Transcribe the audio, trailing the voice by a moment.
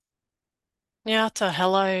Nyata,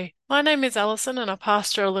 hello. My name is Alison and I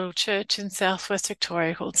pastor a little church in southwest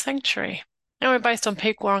Victoria called Sanctuary. And we're based on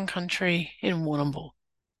Peak Warren Country in Warrnambool.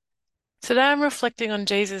 Today I'm reflecting on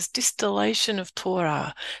Jesus' distillation of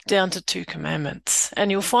Torah down to two commandments.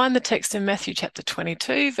 And you'll find the text in Matthew chapter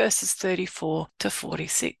 22, verses 34 to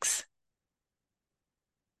 46.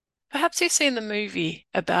 Perhaps you've seen the movie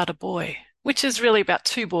About a Boy, which is really about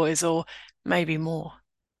two boys or maybe more.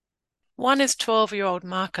 One is 12-year-old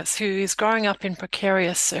Marcus, who is growing up in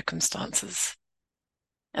precarious circumstances.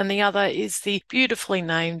 And the other is the beautifully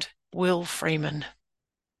named Will Freeman.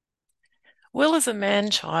 Will is a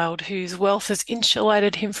man-child whose wealth has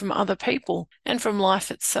insulated him from other people and from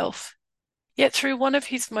life itself. Yet through one of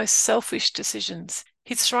his most selfish decisions,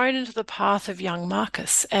 he's thrown into the path of young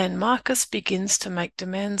Marcus, and Marcus begins to make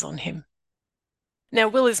demands on him. Now,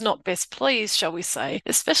 Will is not best pleased, shall we say,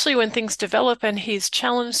 especially when things develop and he is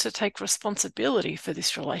challenged to take responsibility for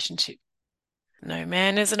this relationship. No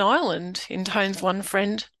man is an island, intones one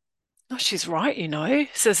friend. Oh, she's right,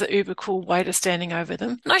 says the uber cool waiter standing over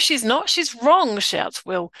them. No, she's not. She's wrong, shouts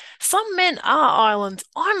Will. Some men are islands.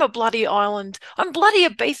 I'm a bloody island. I'm bloody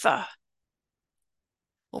Ibiza.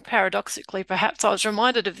 Well, paradoxically, perhaps I was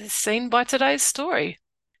reminded of this scene by today's story.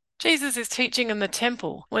 Jesus is teaching in the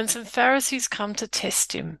temple when some Pharisees come to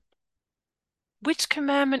test him. Which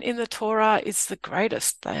commandment in the Torah is the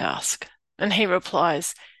greatest, they ask. And he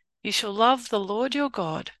replies, You shall love the Lord your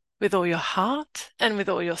God with all your heart and with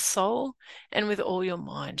all your soul and with all your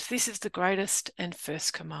mind. This is the greatest and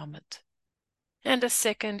first commandment. And a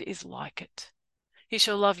second is like it. You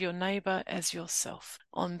shall love your neighbor as yourself.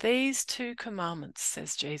 On these two commandments,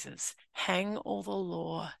 says Jesus, hang all the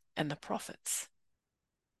law and the prophets.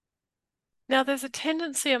 Now, there's a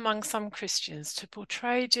tendency among some Christians to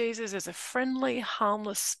portray Jesus as a friendly,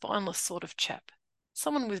 harmless, spineless sort of chap,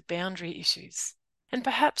 someone with boundary issues, and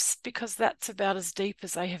perhaps because that's about as deep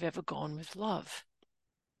as they have ever gone with love.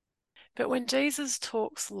 But when Jesus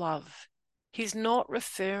talks love, he's not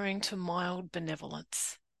referring to mild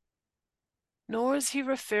benevolence, nor is he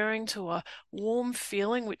referring to a warm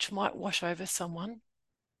feeling which might wash over someone,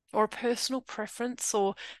 or a personal preference,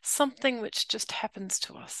 or something which just happens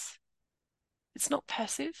to us. It's not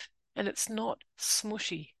passive and it's not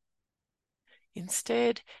smooshy.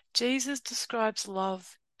 Instead, Jesus describes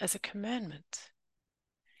love as a commandment.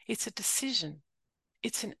 It's a decision.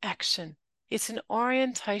 It's an action. It's an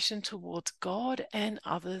orientation towards God and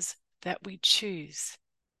others that we choose.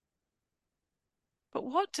 But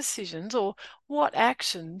what decisions or what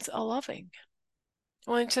actions are loving?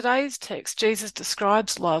 Well, in today's text, Jesus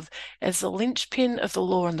describes love as the linchpin of the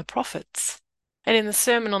law and the prophets. And in the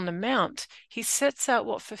Sermon on the Mount, he sets out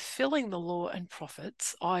what fulfilling the law and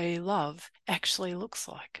prophets, i.e., love, actually looks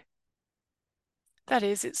like. That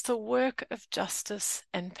is, it's the work of justice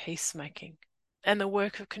and peacemaking, and the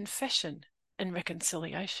work of confession and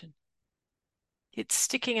reconciliation. It's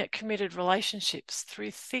sticking at committed relationships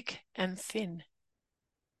through thick and thin.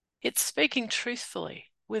 It's speaking truthfully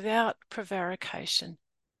without prevarication.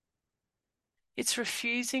 It's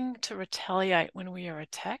refusing to retaliate when we are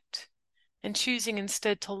attacked and choosing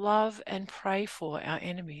instead to love and pray for our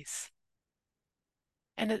enemies.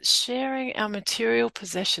 And it's sharing our material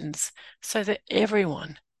possessions so that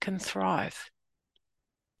everyone can thrive.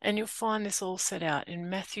 And you'll find this all set out in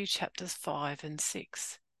Matthew chapters 5 and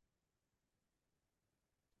 6.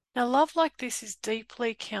 Now, love like this is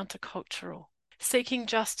deeply countercultural, seeking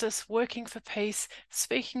justice, working for peace,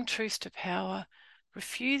 speaking truth to power,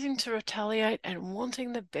 refusing to retaliate, and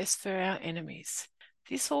wanting the best for our enemies.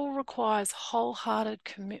 This all requires wholehearted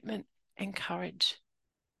commitment and courage.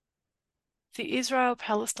 The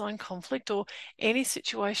Israel-Palestine conflict, or any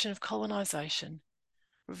situation of colonization,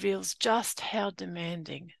 reveals just how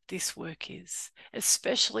demanding this work is,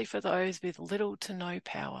 especially for those with little to no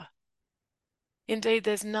power. Indeed,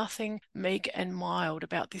 there's nothing meek and mild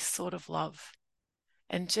about this sort of love.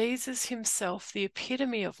 And Jesus himself, the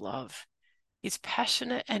epitome of love, is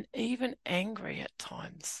passionate and even angry at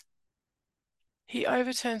times. He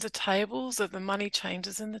overturns the tables of the money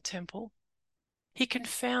changers in the temple. He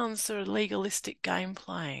confounds the legalistic game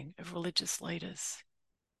playing of religious leaders.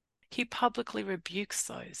 He publicly rebukes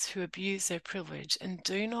those who abuse their privilege and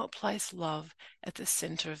do not place love at the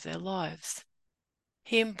center of their lives.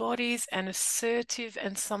 He embodies an assertive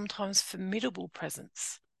and sometimes formidable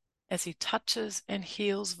presence as he touches and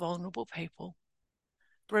heals vulnerable people,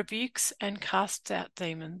 rebukes and casts out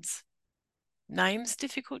demons, names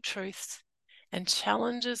difficult truths, and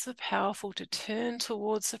challenges the powerful to turn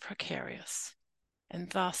towards the precarious, and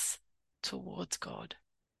thus towards God.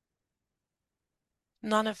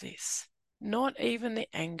 None of this, not even the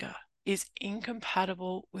anger, is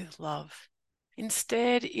incompatible with love.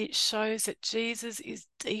 Instead, it shows that Jesus is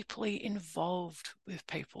deeply involved with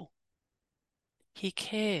people. He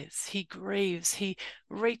cares, he grieves, he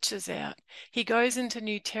reaches out, he goes into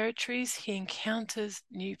new territories, he encounters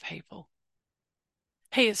new people.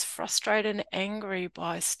 He is frustrated and angry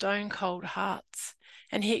by stone cold hearts,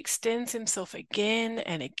 and he extends himself again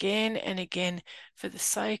and again and again for the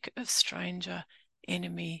sake of stranger,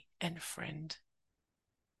 enemy, and friend.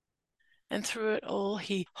 And through it all,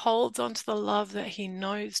 he holds on to the love that he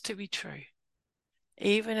knows to be true,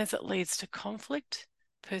 even as it leads to conflict,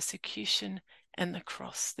 persecution, and the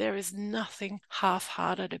cross. There is nothing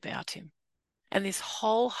half-hearted about him. And this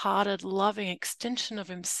wholehearted, loving extension of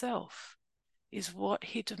himself is what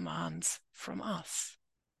he demands from us.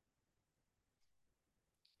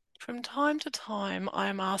 From time to time, I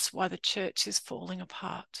am asked why the church is falling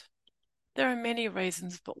apart. There are many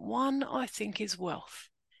reasons, but one I think is wealth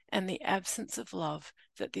and the absence of love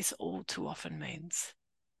that this all too often means.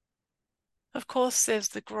 Of course, there's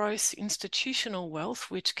the gross institutional wealth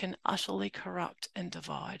which can utterly corrupt and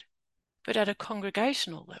divide. But at a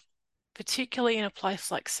congregational level, particularly in a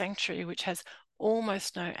place like Sanctuary, which has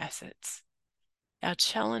almost no assets, our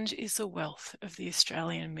challenge is the wealth of the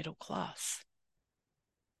Australian middle class.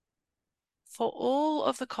 For all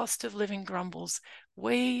of the cost of living grumbles,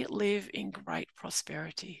 we live in great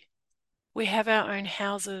prosperity. We have our own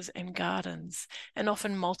houses and gardens, and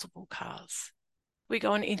often multiple cars. We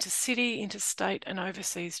go on intercity, interstate, and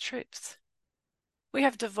overseas trips. We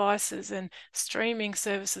have devices and streaming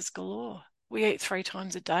services galore. We eat 3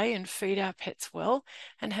 times a day and feed our pets well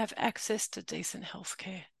and have access to decent health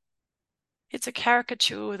care. It's a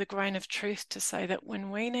caricature with a grain of truth to say that when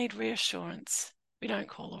we need reassurance, we don't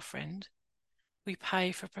call a friend. We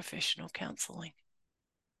pay for professional counselling.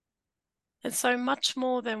 And so much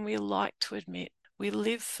more than we like to admit, we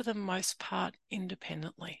live for the most part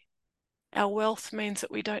independently. Our wealth means that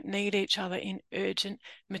we don't need each other in urgent,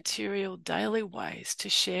 material, daily ways to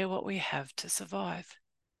share what we have to survive.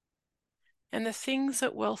 And the things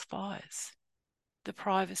that wealth buys, the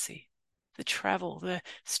privacy, the travel, the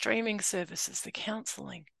streaming services, the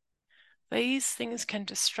counselling, these things can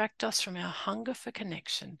distract us from our hunger for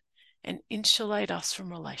connection and insulate us from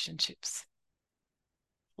relationships.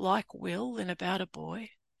 Like Will in About a Boy,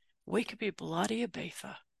 we could be bloody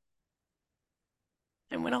Ibiza.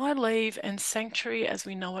 And when I leave and Sanctuary as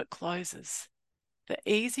we know it closes, the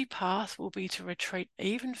easy path will be to retreat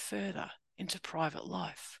even further into private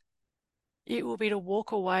life. It will be to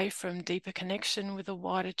walk away from deeper connection with a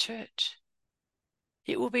wider church.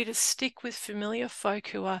 It will be to stick with familiar folk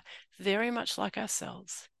who are very much like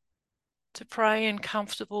ourselves, to pray in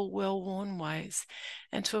comfortable, well-worn ways,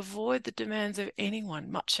 and to avoid the demands of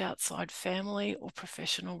anyone much outside family or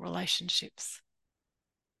professional relationships.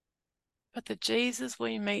 But the Jesus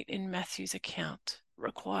we meet in Matthew's account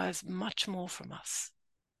requires much more from us.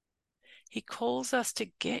 He calls us to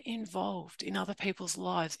get involved in other people's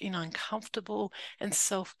lives in uncomfortable and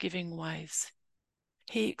self-giving ways.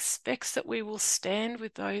 He expects that we will stand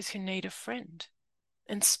with those who need a friend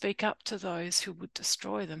and speak up to those who would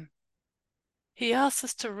destroy them. He asks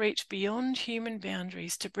us to reach beyond human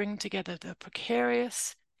boundaries to bring together the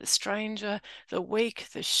precarious, the stranger, the weak,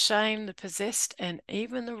 the shamed, the possessed, and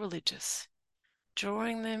even the religious,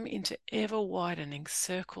 drawing them into ever-widening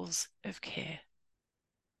circles of care.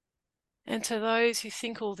 And to those who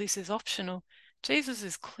think all this is optional, Jesus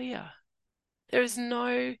is clear. There is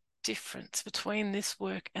no difference between this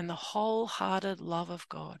work and the wholehearted love of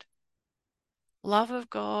God. Love of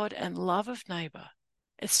God and love of neighbour,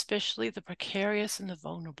 especially the precarious and the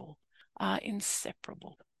vulnerable, are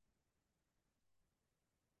inseparable.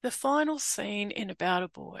 The final scene in About a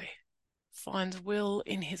Boy finds Will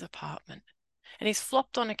in his apartment, and he's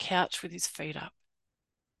flopped on a couch with his feet up.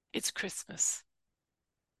 It's Christmas.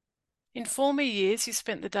 In former years, he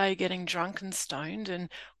spent the day getting drunk and stoned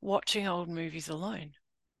and watching old movies alone.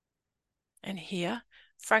 And here,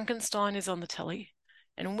 Frankenstein is on the telly,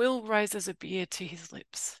 and Will raises a beer to his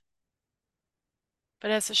lips. But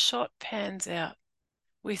as the shot pans out,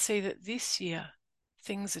 we see that this year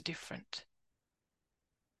things are different.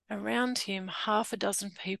 Around him, 6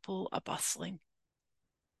 people are bustling.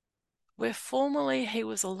 Where formerly he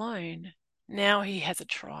was alone, now he has a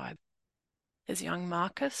tribe. There's young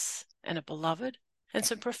Marcus and a beloved, and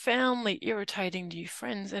some profoundly irritating new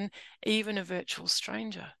friends, and even a virtual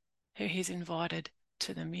stranger who he's invited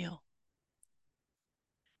to the meal.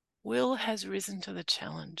 Will has risen to the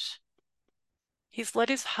challenge. He's let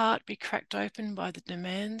his heart be cracked open by the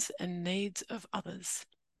demands and needs of others.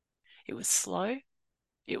 It was slow,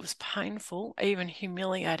 it was painful, even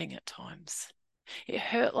humiliating at times. It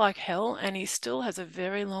hurt like hell, and he still has a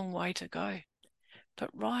very long way to go. But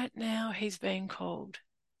right now he's being called,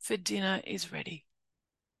 for dinner is ready.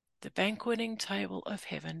 The banqueting table of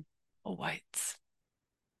heaven awaits.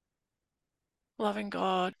 Loving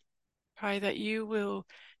God, pray that you will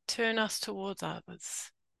turn us towards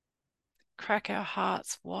others, crack our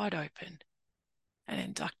hearts wide open, and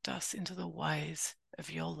induct us into the ways of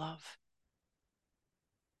your love.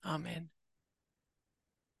 Amen.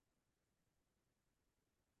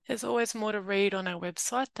 There's always more to read on our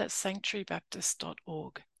website, that's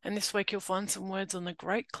sanctuarybaptist.org. And this week you'll find some words on the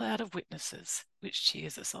great cloud of witnesses which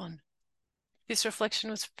cheers us on. This reflection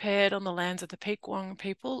was prepared on the lands of the Pequot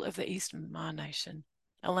people of the East Maar Nation,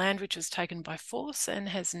 a land which was taken by force and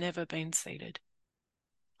has never been ceded.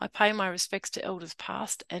 I pay my respects to elders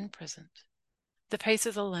past and present. The peace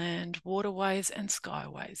of the land, waterways and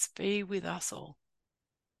skyways be with us all.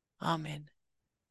 Amen.